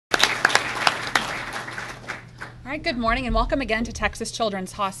right, good morning and welcome again to Texas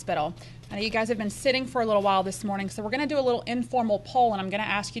Children's Hospital. I know you guys have been sitting for a little while this morning, so we're going to do a little informal poll and I'm going to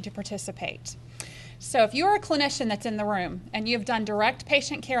ask you to participate. So if you are a clinician that's in the room and you've done direct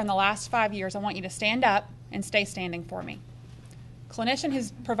patient care in the last 5 years, I want you to stand up and stay standing for me. Clinician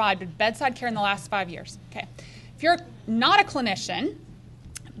who's provided bedside care in the last 5 years. Okay. If you're not a clinician,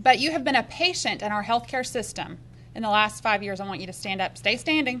 but you have been a patient in our healthcare system in the last 5 years, I want you to stand up. Stay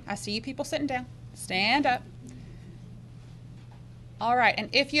standing. I see you people sitting down. Stand up. All right, and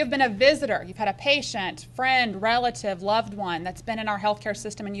if you have been a visitor, you've had a patient, friend, relative, loved one that's been in our healthcare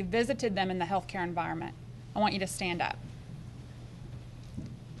system and you visited them in the healthcare environment, I want you to stand up.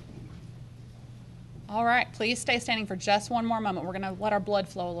 All right, please stay standing for just one more moment. We're going to let our blood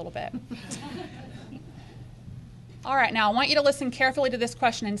flow a little bit. All right, now I want you to listen carefully to this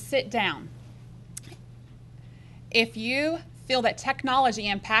question and sit down. If you feel that technology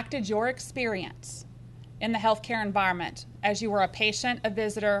impacted your experience in the healthcare environment as you were a patient, a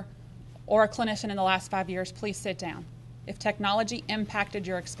visitor, or a clinician in the last 5 years, please sit down. If technology impacted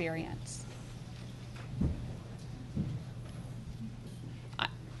your experience.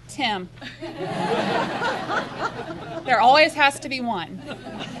 Tim. There always has to be one.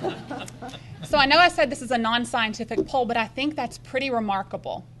 So I know I said this is a non-scientific poll, but I think that's pretty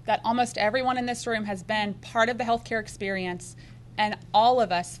remarkable that almost everyone in this room has been part of the healthcare experience and all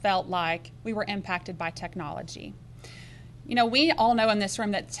of us felt like we were impacted by technology. You know, we all know in this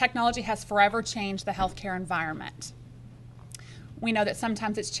room that technology has forever changed the healthcare environment. We know that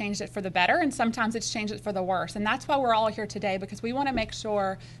sometimes it's changed it for the better and sometimes it's changed it for the worse. And that's why we're all here today, because we want to make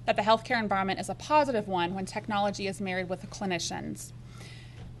sure that the healthcare environment is a positive one when technology is married with the clinicians.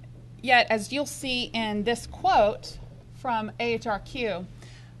 Yet, as you'll see in this quote from AHRQ,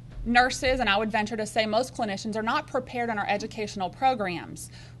 nurses, and I would venture to say most clinicians, are not prepared in our educational programs.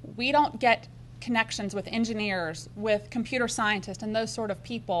 We don't get connections with engineers, with computer scientists, and those sort of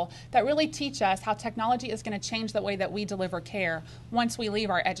people that really teach us how technology is going to change the way that we deliver care once we leave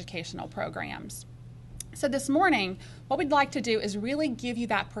our educational programs. So this morning, what we'd like to do is really give you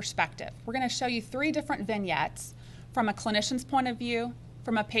that perspective. We're going to show you 3 different vignettes from a clinician's point of view,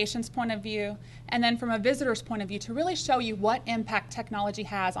 from a patient's point of view, and then from a visitor's point of view to really show you what impact technology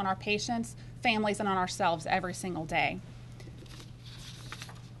has on our patients, families, and on ourselves every single day.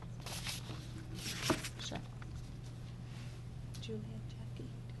 Sure. Julia, Jackie.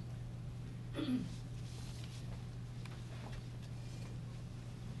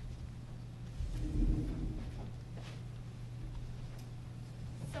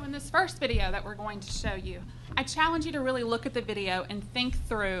 So in this first video that we're going to show you, I challenge you to really look at the video and think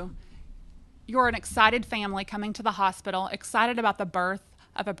through. You're an excited family coming to the hospital, excited about the birth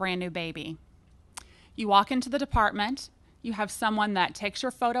of a brand new baby. You walk into the department, you have someone that takes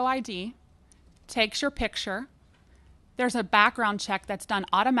your photo ID, takes your picture. There's a background check that's done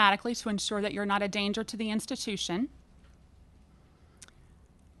automatically to ensure that you're not a danger to the institution.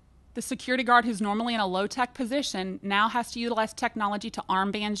 The security guard, who's normally in a low-tech position, now has to utilize technology to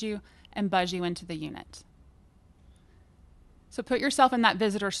armband you and buzz you into the unit. So put yourself in that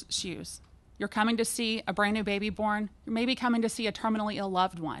visitor's shoes. You're coming to see a brand new baby born. You're maybe coming to see a terminally ill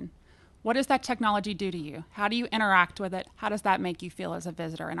loved one. What does that technology do to you? How do you interact with it? How does that make you feel as a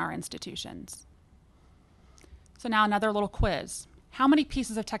visitor in our institutions? So now another little quiz. How many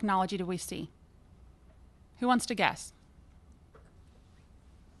pieces of technology do we see? Who wants to guess?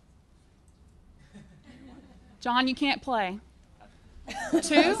 John, you can't play. 2? I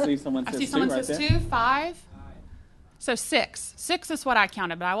see someone says 2, 5. So 6. 6 is what I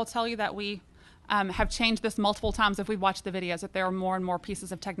counted, but I will tell you that we have changed this multiple times if we've watched the videos, that there are more and more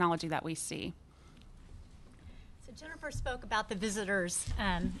pieces of technology that we see. So Jennifer spoke about the visitor's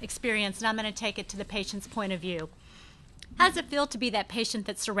experience, and I'm going to take it to the patient's point of view. How does it feel to be that patient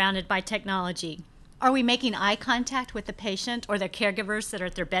that's surrounded by technology? Are we making eye contact with the patient or their caregivers that are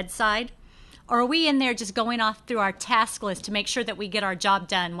at their bedside? Or are we in there just going off through our task list to make sure that we get our job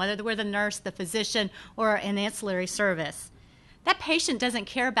done, whether we're the nurse, the physician, or an ancillary service? That patient doesn't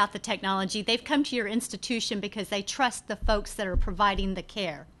care about the technology. They've come to your institution because they trust the folks that are providing the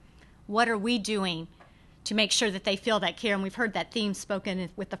care. What are we doing to make sure that they feel that care? And we've heard that theme spoken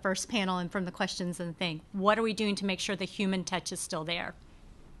with the first panel and from the questions and the thing. What are we doing to make sure the human touch is still there?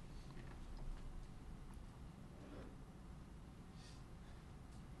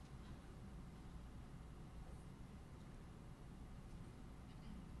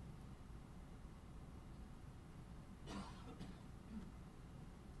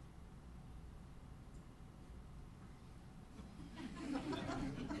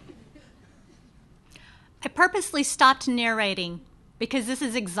 I purposely stopped narrating because this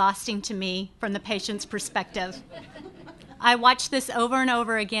is exhausting to me from the patient's perspective. I watched this over and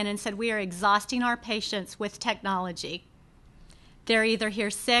over again and said, we are exhausting our patients with technology. They're either here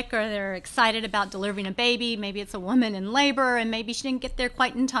sick or they're excited about delivering a baby. Maybe it's a woman in labor and maybe she didn't get there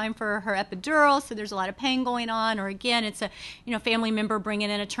quite in time for her epidural, so there's a lot of pain going on. Or again, it's a family member bringing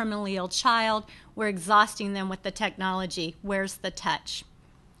in a terminally ill child. We're exhausting them with the technology. Where's the touch?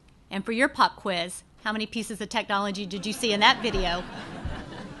 And for your pop quiz, how many pieces of technology did you see in that video?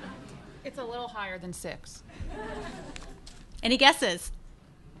 It's a little higher than 6. Any guesses?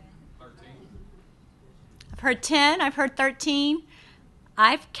 13. I've heard 10. I've heard 13.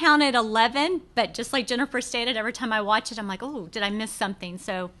 I've counted 11, but just like Jennifer stated, every time I watch it, I'm like, oh, did I miss something?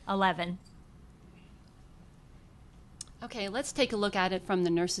 So 11. Okay, let's take a look at it from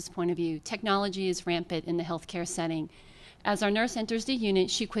the nurse's point of view. Technology is rampant in the healthcare setting. As our nurse enters the unit,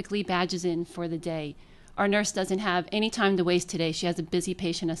 she quickly badges in for the day. Our nurse doesn't have any time to waste today. She has a busy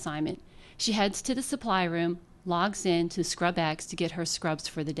patient assignment. She heads to the supply room, logs in to ScrubX to get her scrubs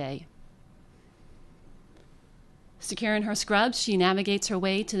for the day. Securing her scrubs, she navigates her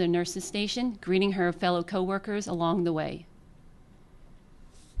way to the nurse's station, greeting her fellow coworkers along the way.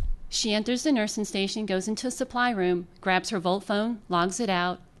 She enters the nursing station, goes into a supply room, grabs her Volt phone, logs it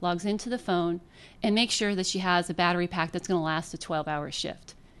out, logs into the phone, and makes sure that she has a battery pack that's going to last a 12-hour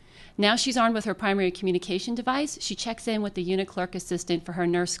shift. Now she's armed with her primary communication device. She checks in with the unit clerk assistant for her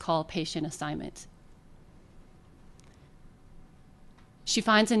nurse call patient assignment. She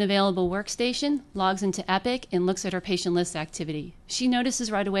finds an available workstation, logs into Epic, and looks at her patient list activity. She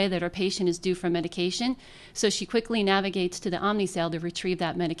notices right away that her patient is due for medication, so she quickly navigates to the Omnicell to retrieve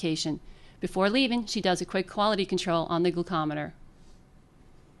that medication. Before leaving, she does a quick quality control on the glucometer.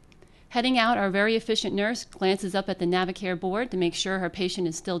 Heading out, our very efficient nurse glances up at the Navicare board to make sure her patient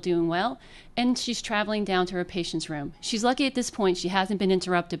is still doing well, and she's traveling down to her patient's room. She's lucky at this point she hasn't been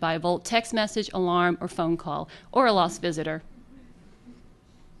interrupted by a Volt text message, alarm, or phone call, or a lost visitor.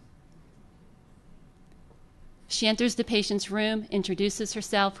 She enters the patient's room, introduces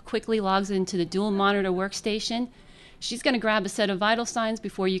herself, quickly logs into the dual monitor workstation. She's going to grab a set of vital signs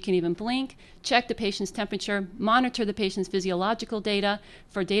before you can even blink, check the patient's temperature, monitor the patient's physiological data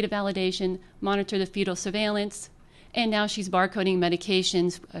for data validation, monitor the fetal surveillance, and now she's barcoding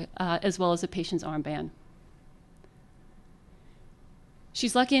medications as well as the patient's armband.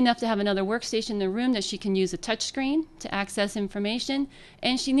 She's lucky enough to have another workstation in the room that she can use a touch screen to access information,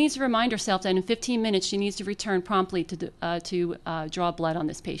 and she needs to remind herself that in 15 minutes she needs to return promptly to draw blood on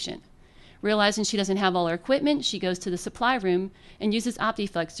this patient. Realizing she doesn't have all her equipment, she goes to the supply room and uses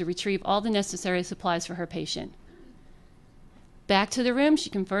OptiFlex to retrieve all the necessary supplies for her patient. Back to the room, she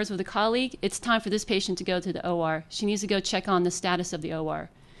confers with a colleague. It's time for this patient to go to the OR. She needs to go check on the status of the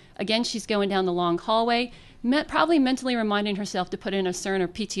OR. Again, she's going down the long hallway, probably mentally reminding herself to put in a CERN or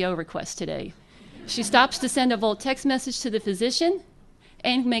PTO request today. She stops to send a Volt text message to the physician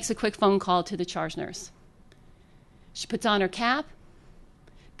and makes a quick phone call to the charge nurse. She puts on her cap,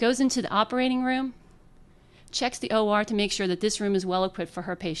 goes into the operating room, checks the OR to make sure that this room is well equipped for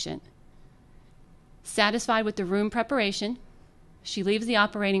her patient. Satisfied with the room preparation, she leaves the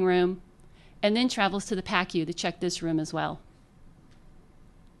operating room and then travels to the PACU to check this room as well.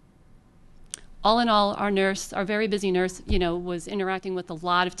 All in all, our nurse, our very busy nurse, was interacting with a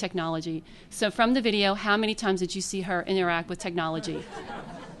lot of technology. So from the video, how many times did you see her interact with technology?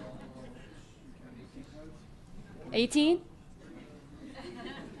 18?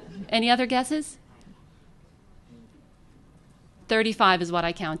 Any other guesses? 35 is what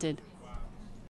I counted.